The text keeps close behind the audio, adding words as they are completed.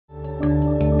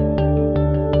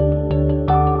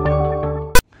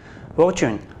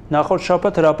Ողջույն, նախորդ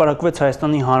շաբաթ հրապարակվեց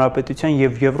Հայաստանի Հանրապետության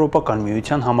և Եվրոպական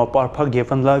միության համապարփակ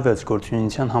և ընդլայնված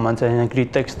գործընկերության համաձայնագրի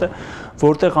տեքստը,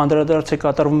 որտեղ անդրադարձ է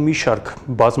կատարվում մի շարք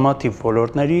բազմաթիվ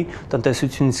ոլորտների,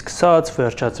 տնտեսությունից սկսած,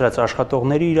 վերջացրած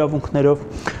աշխատողների իրավունքներով,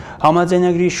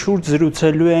 համաձայնագրի շուրջ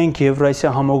զրուցելու ենք Եվրասիա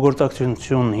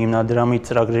համագործակցություն հիմնադրամի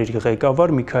ծրագրերի ղեկավար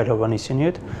Միքայել Հովհաննիսյանի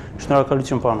հետ։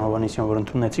 Շնորհակալություն պարոն Հովհաննիսյան, որ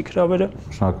ընդունեցիք հրավերը։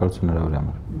 Շնորհակալություն հրավերի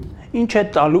համար։ Ինչ է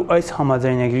տալու այս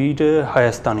համաձայնագրը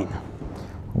Հայաստանին։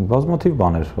 Բազմաթիվ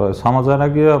բաներ, այս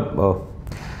համաձայնագրը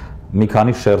մի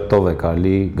քանի շերտով է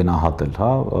կարելի գնահատել,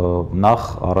 հա, նախ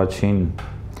առաջին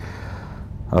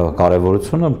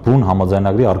կարևորությունը բուն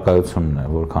համաձայնագրի առկայությունն է,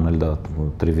 որքան էլ դա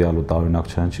տրիվիալ ու տարօրինակ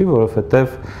չի, որովհետև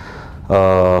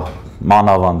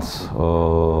մանավանդ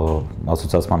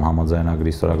ասոցացման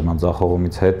համաձայնագրի ստորագրման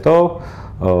ձախողումից հետո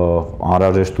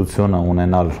անհրաժեշտությունը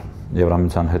ունենալ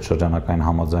Եվրամիության հետ շրջանակային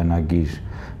համաձայնագիր,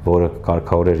 որը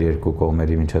կարգավորեր երկու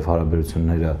կողմերի միջև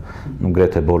հարաբերությունները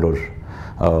գրեթե բոլոր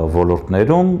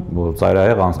ոլորտներում,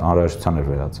 ծայրահեղ անհրաժեշտության էր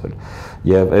վերածվել։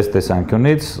 Եվ այս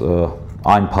տեսանկյունից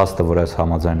այն փաստը, որ այս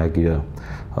համաձայնագիրը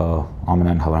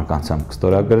ամենայն հավանականությամբ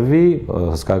կստորագրվի,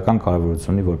 հսկայական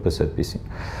կարևորություն ունի որպես այդպիսին։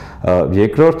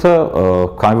 Երկրորդը,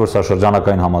 քանի որ սա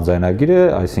շրջանակային համաձայնագիր է,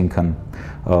 այսինքն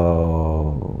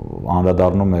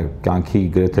անդրադառնում է կյանքի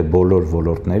գրեթե բոլոր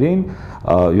ոլորտներին,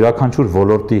 յուրաքանչյուր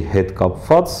ոլորտի հետ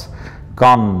կապված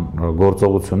կան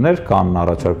գործողություններ, կան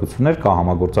առաջարկություններ, կա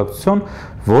համագործակցություն,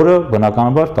 որը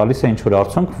բնականաբար տալիս է ինչ-որ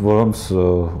արդյունք,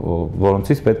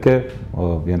 որոնցից պետք է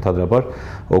ենթադրաբար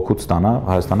օգուտ ստանա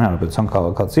Հայաստանի Հանրապետության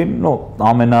քաղաքացին,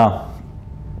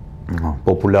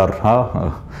 ամենապոպուլյար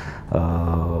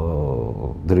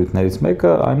դրույթներից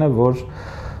մեկը այն է, որ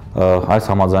այս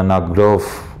համաձայնագրով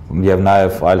եւ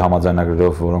նաեւ այլ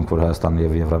համաձայնագրերով, որոնք որ Հայաստանը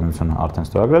եւ Եվրամիությունը արդեն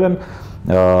ստորագրել են,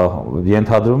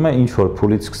 ենթադրվում է ինչ որ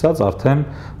փուլից սկսած արդեն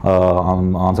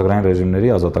անձնագրային ռեժիմների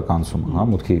ազատականացումը, հա,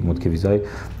 մուտքի վիզայի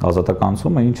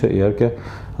ազատականացումը, ինչը իհարկե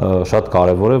շատ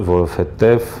կարևոր է,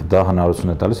 որովհետեւ դա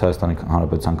հնարավորություն է տալիս Հայաստանի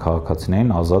Հանրապետության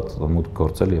քաղաքացիներին ազատ մուտք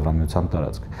գործել Եվրամիության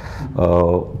տարածք։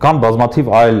 Կան բազմաթիվ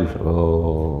այլ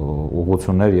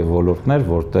ուղղություններ եւ ոլորտներ,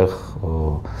 որտեղ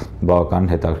բավականին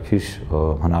հետաքրքիր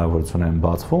հնարավորություններ են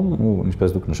բացվում, ու ինչպես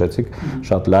դուք նշեցիք,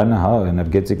 շատ լայն է, հա,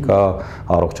 էներգետիկա,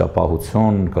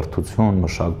 առողջապահություն, կրթություն,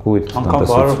 մշակույթ,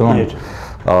 տնտեսություն,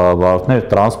 վարորդներ,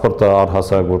 տրանսպորտը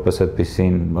առհասարակ որպես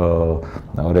այդպիսին,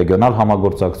 ռեգիոնալ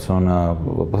համագործակցությունը,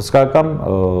 հսկայական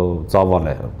ծավալ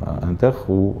է այնտեղ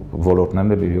ու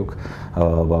ոլորտներն էլ իրոք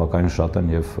բավականին շատ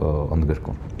են եւ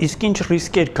ընդգրկուն։ Իսկ ինչ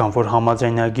ռիսկեր կան, որ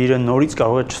համաձայնագիրը նորից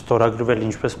կարող է չստորագրվել,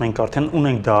 ինչպես մենք արդեն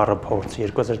ունենք դա առափորձ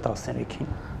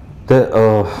 2013-ին։ Դե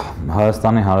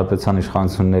Հայաստանի Հանրապետության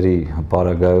իշխանությունների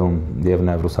պարագայում եւ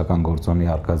նաեւ ռուսական գործոնի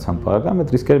արկայության պարագայում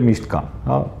այդ ռիսկերը միշտ կան,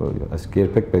 հա, այսինքն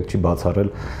երբեք պետք չի բացառել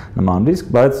նման ռիսկ,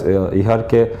 բայց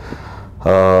իհարկե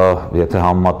եթե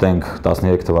համեմատենք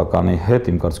 13 թվականի հետ,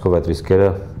 իմ կարծիքով այդ ռիսկերը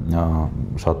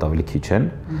շատ ավելի քիչ են։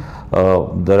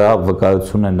 Դրա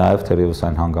վկայությունն է նաեւ թերևս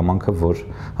այն հանգամանքը, որ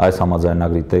այս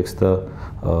համաձայնագրի տեքստը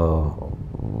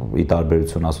ի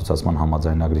տարբերություն ասոցացման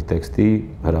համաձայնագրի տեքստի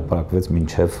հրապարակվեց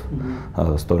մինչև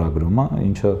ստորագրումը,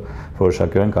 ինչը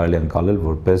որոշակիորեն կարելի է ընկալել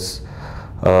որպես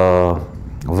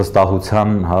վստահության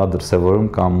դրսևորում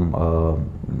կամ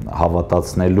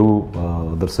հավատացնելու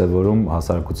դրսևորում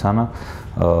հասարակությանը,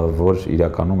 որ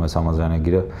իրականում այս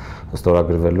համաձայնագիրը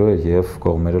ստորագրվելու է եւ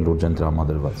կողմերը լուրջ են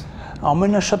տրամադրված։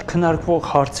 Ամենաշատ քննարկվող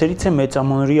հարցերից է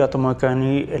մեծամանորի ատոմային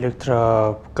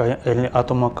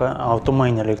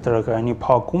էլեկտրակայանի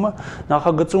փակումը,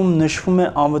 նախագծում նշվում է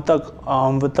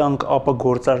անվտանգ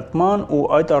ապագործարկման ու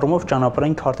այդ առումով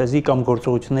ճանապարհային քարտեզի կամ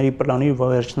գործողությունների պլանի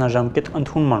վերջնաժամկետ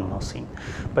ընդունման մասին,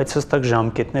 բայց հստակ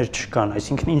ժամկետներ չկան,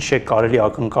 այսինքն ինչ է կարելի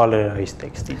ակնկալել այս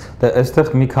տեքստից։ Դե այստեղ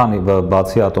մի քանի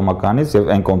բացի ատոմականից եւ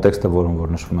այն կոնտեքստը, որում որ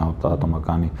նշվում է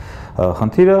ատոմականի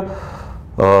խնդիրը,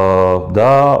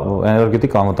 դա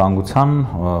էներգետիկ անվտանգության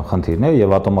խնդիրն է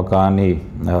եւ ատոմակայանի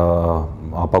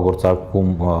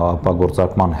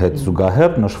ապագործարկման հետ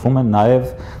զուգահեռ նշվում է նաեւ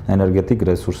էներգետիկ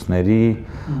ռեսուրսների,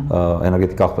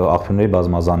 էներգետիկ աղբյուրների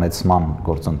բազմազանեցման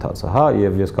գործընթացը, հա,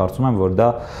 եւ ես կարծում եմ, որ դա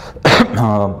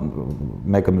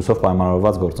մեկը մյուսով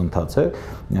պայմանավորված գործընթաց է,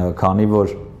 քանի որ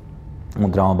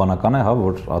դրամաբանական է, հա,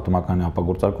 որ ատոմակայանի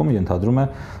ապագործարկումը ենթադրում է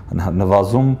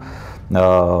նվազում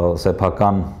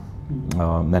սեփական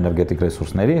էներգետիկ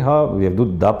ռեսուրսների, հա, եւ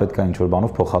դու դա պետք է ինչ-որ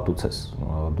բանով փոխհատուցես,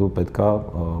 դու պետք է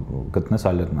գտնես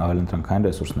այլընտրանքային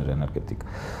ռեսուրսներ էներգետիկ,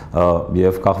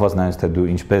 եւ կախված նրանից, թե դու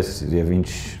ինչպես եւ ինչ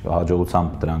հաջողությամբ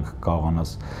դրանք կարողանաս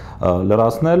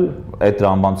լրացնել, այդ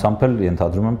տրամաբանությամբ էլ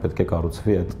ենթադրում եմ պետք է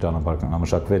կառուցվի այդ ճանապարհային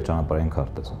մշակվի այդ ճանապարհային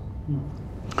քարտեզը։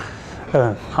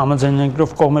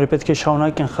 Համաձայնագրով կողմերը պետք է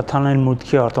շարունակեն խթանել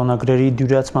մուտքի արտոնագրերի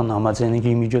դյուրացման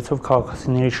համաձայնագրի միջոցով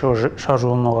քաղաքացիների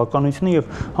շարժողականությունը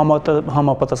եւ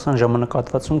համապատասխան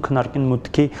ժամանակահատվածում քննարկեն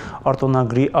մուտքի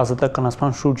արտոնագրի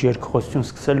ազատականացման շուրջ երկխոսություն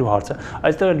սկսելու հարցը։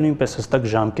 Այստեղ նույնպես հստակ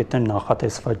ժամկետներ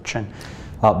նախատեսված չեն։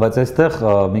 Բայց այստեղ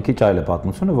մի քիչ այլ է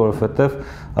պատմությունը, որովհետև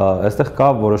այստեղ կա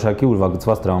որոշակի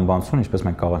ուրվագծված տրամաբանություն, ինչպես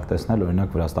մենք կարող ենք տեսնել,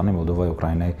 օրինակ Վրաստանի, Մոլդովայի,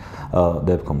 Ուկրաինայի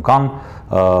դեպքում կան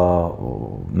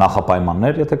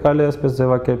նախապայմաններ, եթե կարելի է այսպես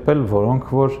ձևակերպել,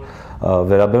 որոնք որ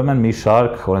վերաբերում են մի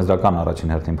շարք օրենսդրական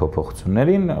առաջին հերթին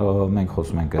փոփոխություններին, մենք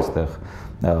խոսում ենք այստեղ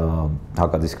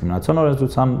հակադիսկրիմինացիոն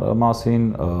օրենսդրության մասին,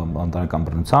 ընտանեկան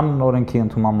բռնության օրենքի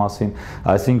ընդունման մասին,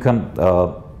 այսինքն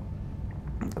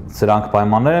սրանք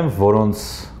պայմաններ են, որոնց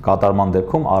կատարման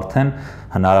դեպքում արդեն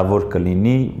հնարավոր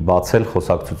կլինի բացել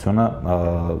խոսակցությունը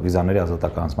վիզաների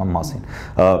ազատականացման մասին։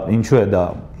 Ինչու է դա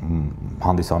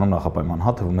հանդիսանում նախապայման,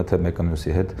 թվում է թե մեկը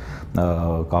մյուսի հետ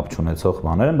կապ չունեցող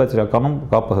բաներ են, բայց իրականում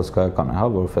կապը հսկայական է,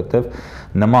 որովհետև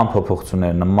նման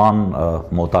փոփոխություններ, նման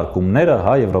մոտարկումները,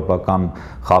 եվրոպական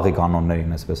խաղի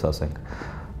կանոններին, այսպես ասենք,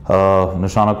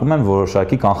 նշանակում են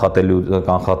որոշակի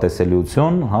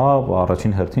կանխատեսելիություն,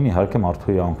 առաջին հերթին իհարկե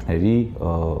մարդու իրավունքների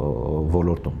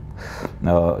ոլորտում,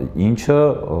 ինչը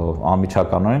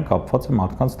անմիջականորեն կապված է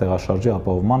մարդկանց տեղաշարժի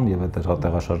ապահովման եւ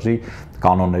տեղաշարժի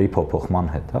կանոնների փոփոխման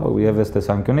հետ, եւ այս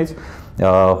տեսանկյունից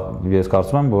ես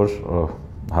կարծում եմ, որ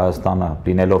Հայաստանը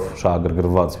լինելով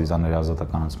շահագրգռված վիզաների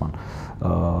ազատականացման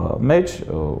մեջ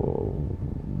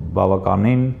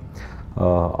բավականին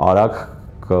արագ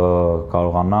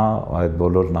կարողանա այդ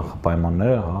բոլոր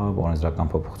նախապայմանները,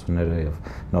 օրենսդրական փոփոխությունները եւ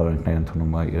նոր օրենքների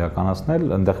ընդունումը իրականացնել,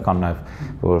 այնտեղ կան նաեւ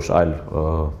որոշ այլ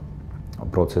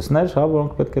պրոցեսներ,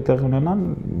 որոնք պետք է տեղի ունենան,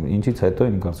 ինչից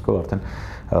հետո իմ կարծիքով արդեն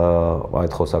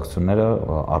այդ խոսակցությունները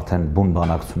արդեն բուն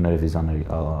բանակցությունները վիզաների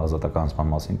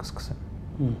ազատականացման մասին կսկսեն։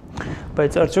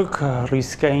 Բայց արդյոք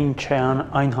ռիսկային չէ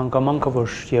այն հանգամանքը,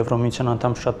 որ Եվրամիության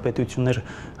անդամ շատ պետություններ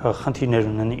խնդիրներ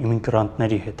ունեն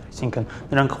իմիգրանտների հետ, այսինքն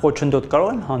նրանք խոչընդոտ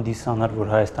կարող են հանդիսանալ,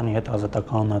 որ Հայաստանի հետ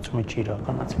ազատականացումը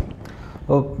չիրականացվի։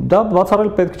 Դա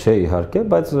բացառել պետք չէ իհարկե,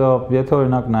 բայց եթե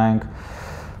օրինակ նայենք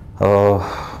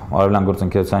արևելյան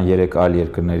գործընկերության 3 այլ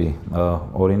երկրների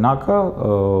օրինակը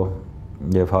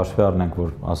եւ հաշվի առնենք, որ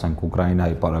ասենք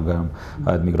Ուկրաինայի պարագայում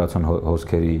այդ միգրացիոն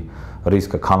հոսքերի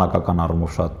ռիսկը քանակական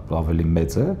առումով շատ ավելի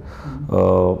մեծ է,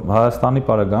 Հայաստանի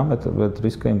պարագայում այդ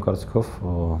ռիսկը իմ կարծիքով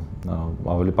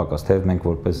ավելի պակաս, թեև մենք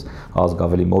որպես ազգ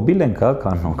ավելի մոբիլ ենք,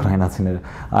 քան ուկրաինացիները,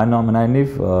 այնուամենայնիվ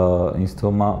ինձ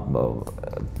թվում է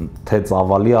թե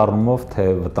ծավալի առումով, թե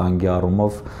վտանգի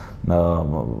առումով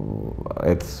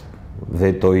այդ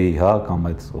վետոյի, կամ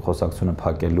այդ խոսակցությունը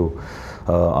փակելու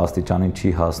աստիճանին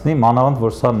չի հասնի, մանավանդ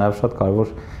որ սա նաև շատ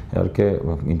կարևոր իհարկե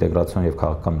ինտեգրացիոն եւ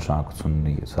քաղաքական նշանակություն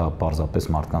ունի, սա պարզապես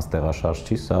մարդկանց տեղաշարժ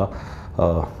չի, սա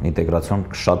ինտեգրացիոն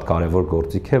շատ կարևոր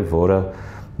գործիք է, որը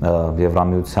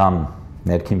Եվրամիության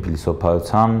ներքին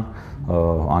փիլիսոփայության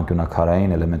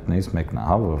անկյունակարային էլեմենտներից մեկն է,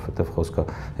 որովհետև խոսքը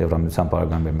Եվրամիության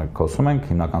պարագայում մենք խոսում ենք,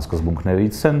 հիմնական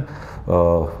սկզբունքներից են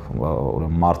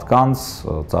մարդկանց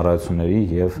ծառայությունների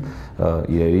եւ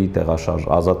իրերի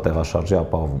ազատ տեղաշարժի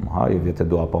ապահովումը, եւ եթե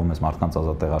դու ապահովում ես մարդկանց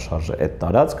ազատ տեղաշարժը այդ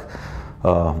տարածք,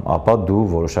 ապա դու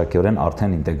որոշակիորեն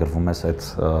արդեն ինտեգրվում ես այդ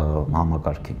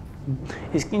համակարգին։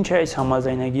 Իսկ ինչ է այս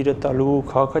համաձայնագիրը տալու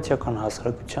քաղաքացիական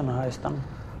հասարակությանը Հայաստանում։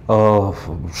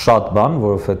 Շատ բան,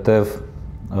 որովհետև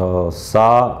սա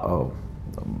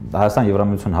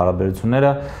Հայաստան-Եվրամիություն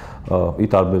հարաբերությունները ի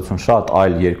տարբերություն շատ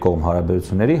այլ երկկողմ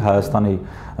հարաբերությունների Հայաստանի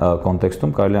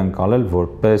կոնտեքստում կարելի է ընկալել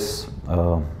որպես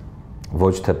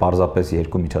ոչ թե պարզապես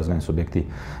երկու միջազգային սուբյեկտի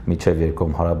միջև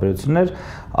երկկողմ հարաբերություններ,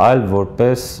 այլ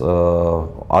որպես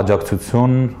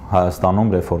աջակցություն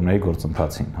Հայաստանում ռեֆորմների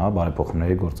գործընթացին,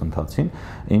 բարեփոխումների գործընթացին,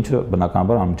 ինչը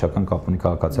բնականաբար անմիջական կապ ունի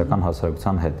քաղաքացիական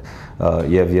հասարակության հետ։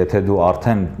 Եվ եթե դու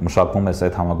արդեն մշակում ես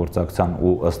այդ համագործակցության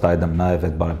ու ըստ այդմ նաև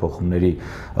այդ բարեփոխումների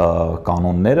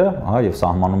կանոնները, եւ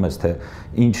սահմանում ես թե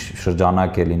ինչ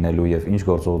շրջանակ է լինելու եւ ինչ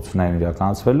գործողություններ են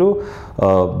իրականացվելու,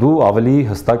 դու ավելի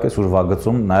հստակ ես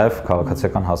ուրվագծում նաև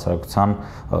քաղաքացիական հասարակության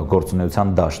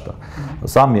գործունեության դաշտը։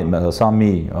 Սա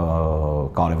մի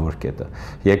կարևոր կետ է։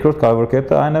 Երկրորդ կարևոր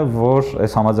կետը այն է, որ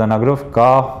այս համաձայնագրով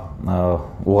կա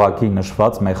ուղղակի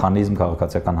նշված մեխանիզմ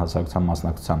քաղաքացիական հասարակության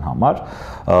մասնակցության համար,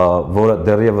 որը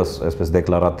դեռևս այսպես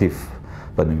դեկլարատիվ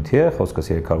բնույթի է,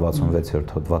 խոսքս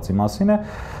 366-րդ հոդվածի մասին է,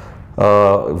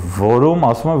 որում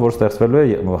ասում է, որ ստեղծվելու է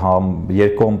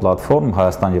երկկողմ պլատֆորմ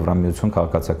Հայաստան-Եվրամիություն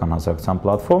քաղաքացիական հասարակության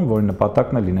պլատֆորմ, որի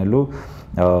նպատակն է լինելու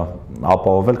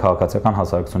ապահովել քաղաքացիական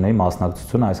հասարակությունների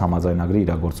մասնակցությունը այս համաձայնագրի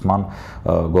իրագործման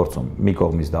գործում։ Մի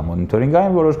կողմից դա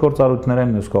մոնիտորինգային որոշ գործառույթներ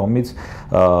են, մյուս կողմից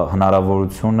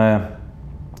հնարավորություն է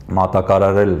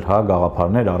մատակարարել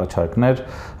գաղափարներ, առաջարկներ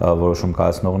որոշում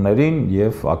կայացնողներին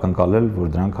եւ ակնկալել,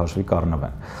 որ դրանք հաշվի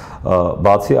կառնվեն։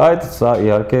 Բացի այդ, սա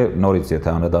իհարկե նորից եթե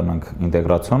անդրադառնանք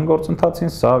ինտեգրացիոն գործընթացին,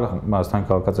 սա Հայաստանի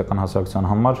քաղաքացիական հասարակության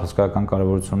համար հսկայական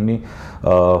կարևորություն ունի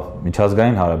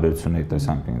միջազգային հարաբերությունների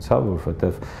տեսանկյունից,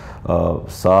 որովհետեւ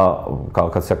սա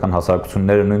քաղաքացիական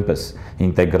հասարակությունները նույնպես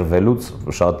ինտեգրվելուց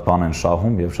շատ բան են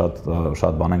շահում եւ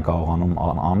շատ բան են կարողանում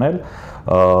անել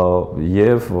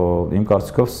եւ իմ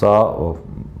կարծիքով սա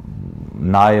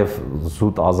նաեւ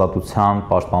զուտ ազատության,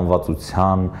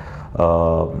 պաշտպանվածության,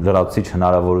 լրացուցիչ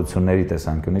հնարավորությունների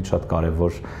տեսանկյունից շատ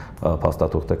կարևոր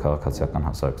փաստաթուղթ է քաղաքացիական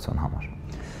հասարակության համար։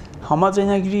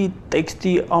 Համաձայնագրի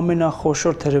տեքստի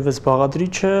ամենախոշոր թերևս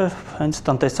բաղադրիչը հենց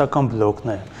տնտեսական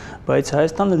բլոկն է, բայց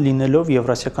Հայաստանը լինելով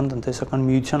Եվրասիական տնտեսական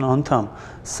միության անդամ,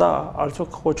 սա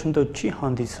արդյոք խոչընդոտ չի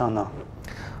հանդիսանա։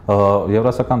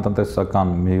 Եվրասիական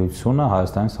տնտեսական միությունը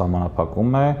Հայաստանին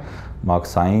սահմանափակում է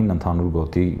մաքսային ընդհանուր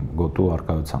գոտու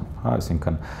առկայությամբ,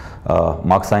 այսինքն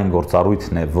մաքսային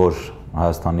գործառույթն է, որ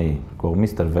Հայաստանի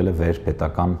կողմից տրվել է վեր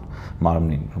պետական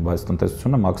մարմնին, բայց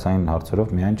տնտեսությունը մաքսային հարցերով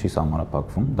միայն չի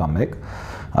սահմանափակվում, դա մեկ,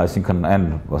 այսինքն այն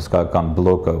հսկայական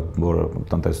բլոկը, որը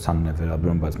տնտեսությանն է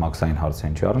վերաբերում, բայց մաքսային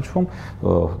հարցերին չի առնչվում,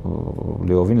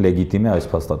 լիովին լեգիտիմ է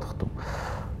այս փաստաթղթում։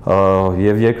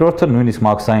 Եվ երկրորդը նույնիսկ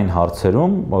մաքսային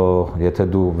հարցերում, եթե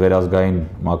դու վերազգային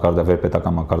մակարդակ,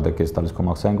 վերպետական մակարդակ ես տալիս քո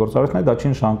մաքսային գործառույթները, դա չի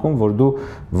նշանակում, որ դու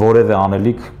որևէ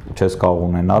անելիք չես կարող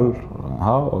ունենալ,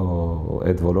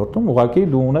 այդ ոլորտում, ուղղակի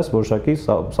դու ունես որոշակի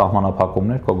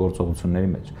սահմանափակումներ քո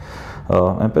գործողությունների մեջ։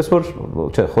 Այնպես որ,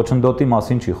 չէ, խոչընդոտի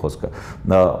մասին չի խոսքը։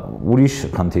 Ուրիշ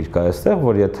խնդիր կա այստեղ,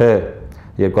 որ եթե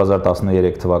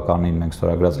 2013 թվականին մենք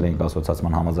ստորագրել էինք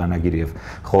Ասոցացման համաձայնագիրը եւ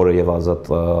խորը եւ ազատ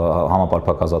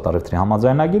համապարփակ ազատ առևտրի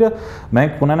համաձայնագիրը,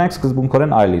 մենք կունենայինք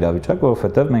սկզբունքորեն այլ իրավիճակ,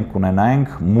 որովհետեւ մենք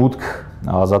կունենայինք մուտք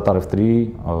ազատ առևտրի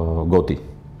գոտի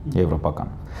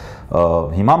եվրոպական։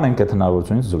 Հիմա մենք այդ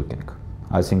հնարավորությունից զուրկ ենք։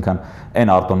 Այսինքն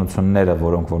այն արտոնությունները,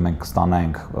 որոնք որ մենք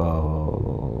կստանայինք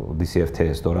DCFTA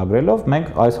ստորագրելով, մենք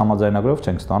այս համաձայնագրով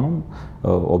չենք ստանում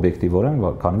օբյեկտիվորեն,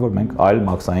 քանի որ մենք այլ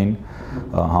մաքսային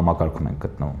համակարգում ենք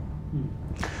գտնվում։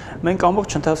 Մենք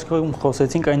ամբողջ ընթացքում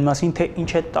խոսեցինք այն մասին, թե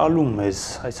ինչ է տալու մեզ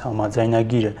այս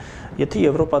համաձայնագիրը։ Եթե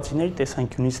եվրոպացիների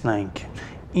տեսանկյունից նայենք,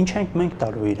 ինչ ենք մենք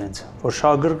տալու իրենց, որ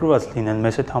շահագրգռված լինեն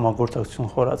մեզ այդ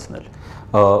համագործակցություն խորացնել։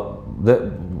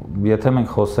 Եթե մենք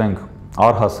խոսենք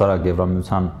առհասարակ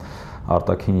Եվրամիության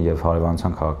արտաքին եւ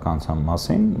հարևանության քաղաքականության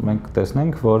մասին, մենք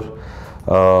տեսնենք, որ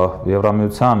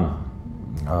Եվրամիության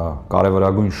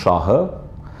կարևորագույն շահը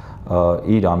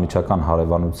իր անմիջական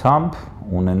հարևանությամբ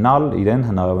ունենալ իրեն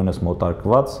հնարավորինս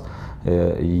մոտարկված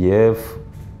եւ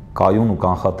կայուն ու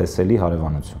կանխատեսելի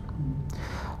հարևանություն։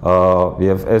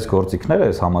 Եվ այս գործիքները,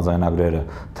 այս համաձայնագրերը,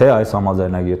 թե այս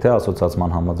համաձայնագիրը, թե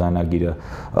ասոցացման համաձայնագիրը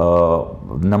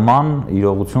նման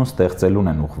իրողություն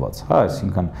ստեղծելուն են ուղղված,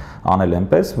 այսինքն անել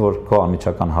այնպես, որ քո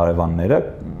անմիջական հարևանները,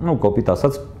 կոպիտ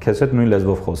ասած, քեզ հետ նույն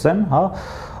լեզվով խոսեն,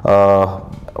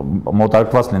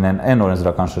 մոտարկված լինեն այն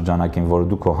օրենսդրական շրջանակին, որը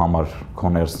դու քո համար,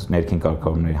 քո ներքին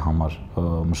կարգավորումների համար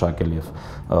մշակել եւ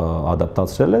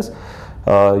ադապտացրել ես,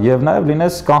 եւ նաեւ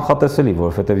լինես կանխատեսելի,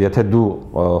 որովհետեւ եթե դու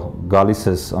գալիս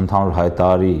ես ընդհանուր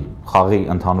հայտարարի խաղի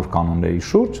ընդհանուր կանոնների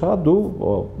շուրջ, դու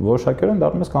որոշակիորեն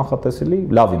դառնում ես կանխատեսելի,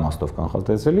 լավ իմաստով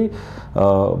կանխատեսելի,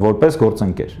 որպես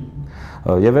գործընկեր։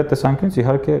 Եվ այդ տեսանկյունից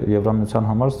իհարկե Եվրամիության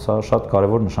համար սա շատ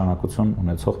կարևոր նշանակություն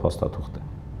ունեցող փաստաթուղթ է։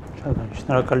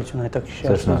 Շնորհակալություն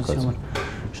հետաքրքիր հարցերից համար։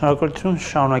 Շնորհակալություն,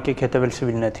 շարունակեք հետևել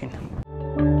ՍիվիլՆեթին։